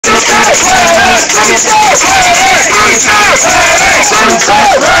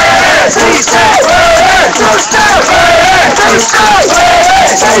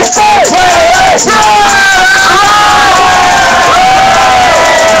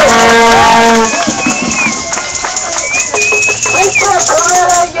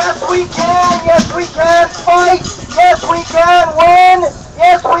Yes, we can. Yes, we can fight. Yes, we can win.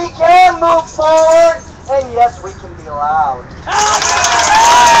 Yes, we can move forward. And yes, we can be loud.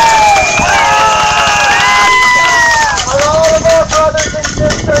 For all of our brothers and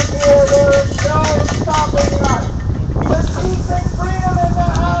sisters here, there is no stopping us. The peace and freedom in the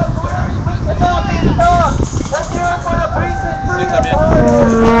house. We cannot be stopped. Let's do it for the peace and freedom party.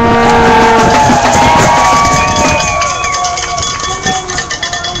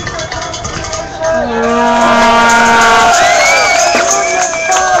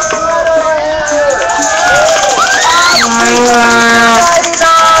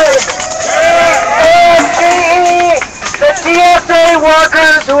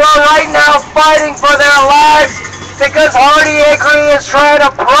 Workers who are right now fighting for their lives because Hardy Acre is trying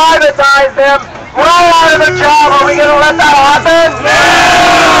to privatize them right out of the job. Are we going to let that happen? No!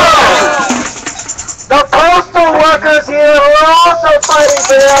 The postal workers here who are also fighting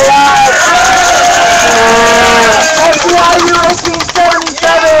for their lives. NCIU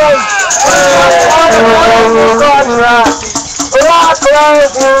 1877. Contract. Rockwell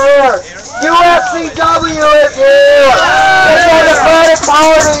is here. UFCW is here. The Democratic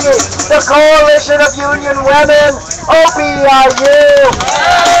Party, the Coalition of Union Women, OPIU, and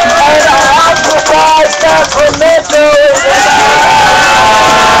the Occupy Sacramento is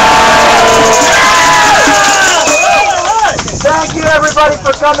Thank you everybody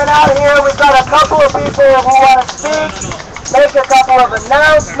for coming out here. We've got a couple of people who want to speak, make a couple of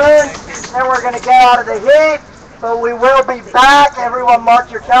announcements, and we're going to get out of the heat. But we will be back. Everyone mark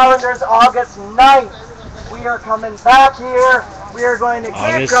your calendars. August 9th. We are coming back here. We are going to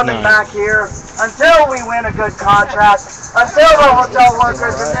keep coming back here until we win a good contract, until the hotel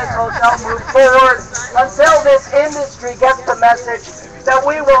workers in this hotel move forward, until this industry gets the message that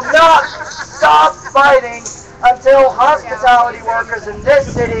we will not stop fighting until hospitality workers in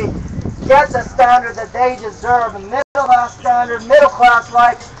this city get the standard that they deserve, a middle-class standard, middle-class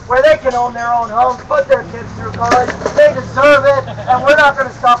life, where they can own their own homes, put their kids through college. They deserve it, and we're not going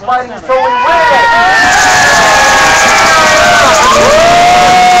to stop fighting until we win it.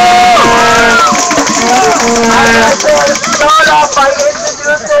 I'm going to start off by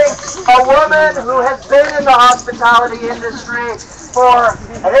introducing a woman who has been in the hospitality industry for,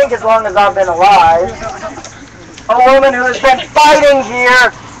 I think, as long as I've been alive. A woman who has been fighting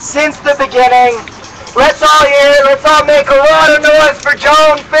here since the beginning. Let's all make a lot of noise for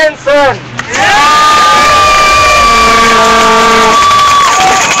Joan Finson.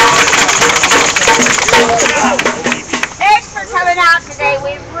 Thanks for coming out today.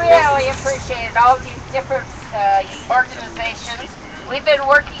 We really appreciate it. All these different organizations. We've been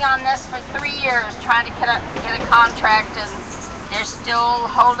working on this for 3 years, trying to get a contract, and they're still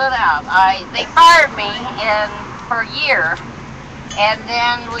holding out. They fired me for a year, and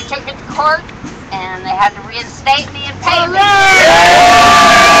then we took it to court, and they had to reinstate me and pay me.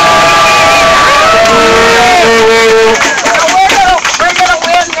 So we're gonna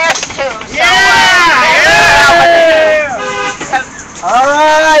win this too. So, All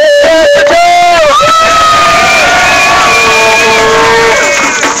right.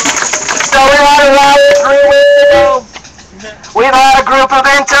 So we had a rally 3 weeks ago. We've had a group of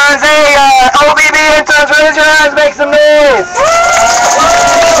interns. Hey, OBB interns, raise your hands, make some noise.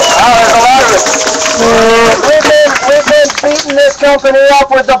 There's a lot of it. We've been beating this company up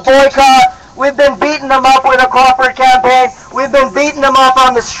with the boycott. We've been beating them up with a corporate campaign. We've been beating them up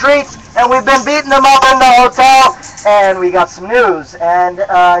on the streets, and we've been beating them up in the hotel. And we got some news. And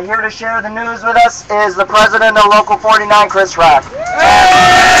here to share the news with us is the president of Local 49, Chris Rack.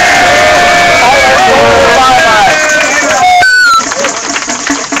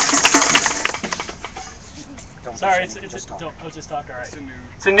 Sorry, it's just talk. All right.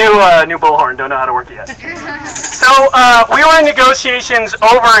 It's a new bullhorn. Don't know how to work it yet. So we were in negotiations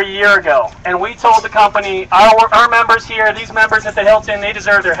over a year ago, and we told the company, our members here, these members at the Hilton, they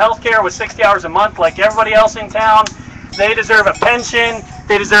deserve their health care with 60 hours a month like everybody else in town. They deserve a pension.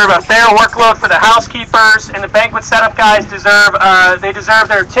 They deserve a fair workload for the housekeepers, and the banquet setup guys deserve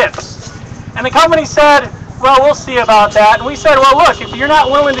their tips. And the company said, well, we'll see about that. And we said, well, look, if you're not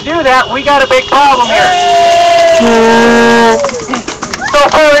willing to do that, we got a big problem here. So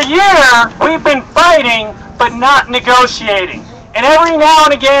for a year, we've been fighting, but not negotiating. And every now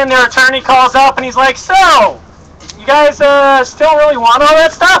and again, their attorney calls up and he's like, so, you guys still really want all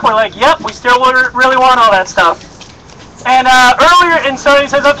that stuff? We're like, yep, we still really want all that stuff. And earlier, and so he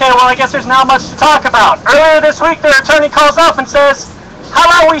says, okay, well, I guess there's not much to talk about. Earlier this week, their attorney calls up and says, how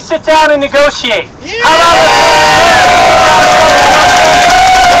about we sit down and negotiate? Yeah. How about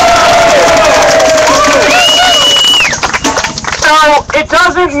So it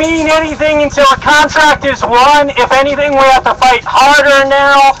doesn't mean anything until a contract is won. If anything, we have to fight harder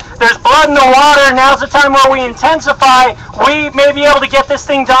now. There's blood in the water. Now's the time where we intensify. We may be able to get this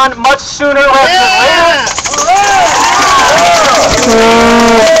thing done much sooner rather than later.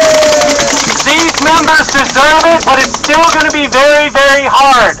 These members deserve it, but it's still going to be very, very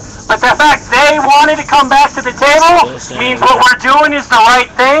hard. But the fact they wanted to come back to the table means what we're doing is the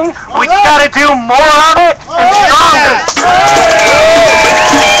right thing. We just got to do more of it and stronger.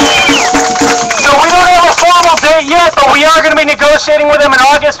 So we don't have a formal date yet, but we are going to be negotiating with them in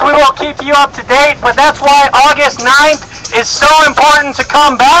August. We will keep you up to date, but that's why August 9th is so important to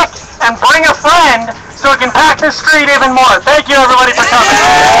come back and bring a friend so we can pack the street even more. Thank you, everybody, for coming.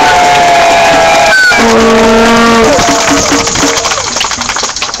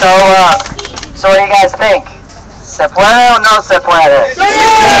 So what do you guys think? ¿Se puede o no se puede? That's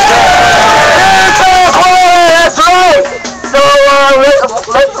right! So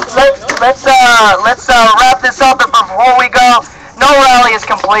let's wrap this up, and before we go, no rally is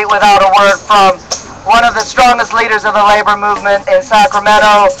complete without a word from one of the strongest leaders of the labor movement in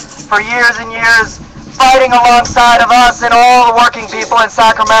Sacramento for years and years, fighting alongside of us and all the working people in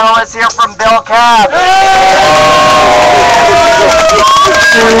Sacramento. Let's hear from Bill Cabb.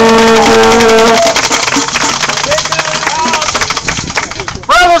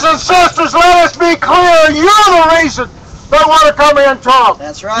 Brothers and sisters, let us be clear. You're the reason they want to come here and talk.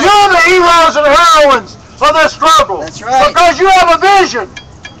 That's right. You're the heroes and heroines of this struggle. That's right. Because you have a vision.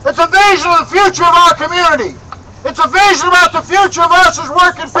 It's a vision of the future of our community. It's a vision about the future of us as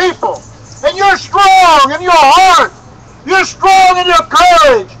working people. And you're strong in your heart. You're strong in your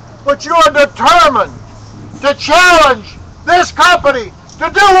courage. But you are determined to challenge this company to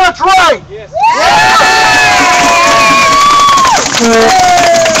do what's right. Yes.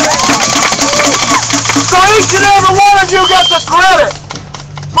 So each and every one of you get the credit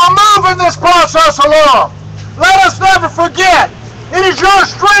for moving this process along. Let us never forget, it is your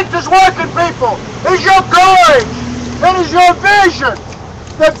strength as working people, it is your courage, it is your vision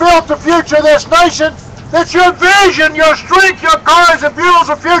that built the future of this nation. That's your vision, your strength, your courage that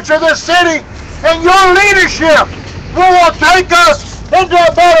fuels the future of this city, and your leadership will take us into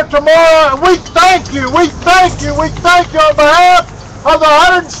a better tomorrow. And we thank you, we thank you, we thank you on behalf of the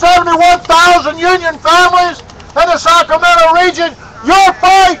 171,000 union families in the Sacramento region. Your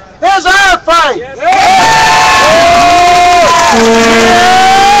fight is our fight. Yeah.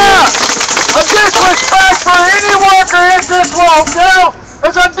 A disrespect for any worker in this won't do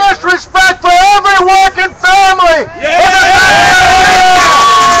is a disrespect for every working family.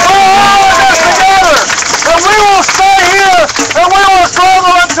 Together, and we will stay here and we will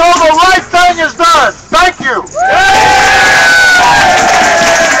struggle until the right thing is done. Thank you.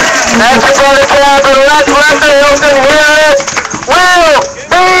 Thank you, Brother Cabb, and let's let the Hilton hear it. We'll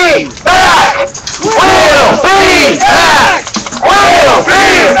be back! We'll be back! We'll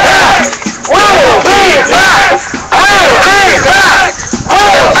be back! We'll be back! We'll be back!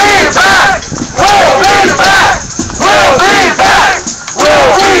 We'll be back! We'll be back! We'll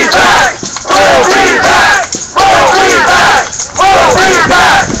be back! We'll be back! We'll be back! We'll be back! We'll be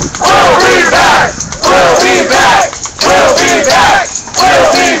back! We'll be back! We'll be back! We'll be back!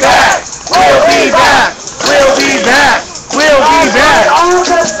 We'll be back! We'll be back! We'll be back! We'll be back!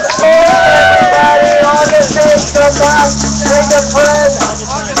 August 4th, everybody! August 8th, come back! Bring a friend!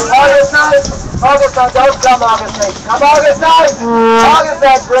 August 9th! August 9th, don't come August 8th! Come August 9th! August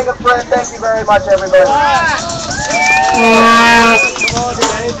 9th, bring a friend! Thank you very much, everybody!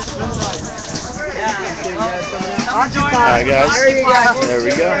 Alright guys, there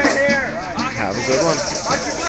we go. Have a good one.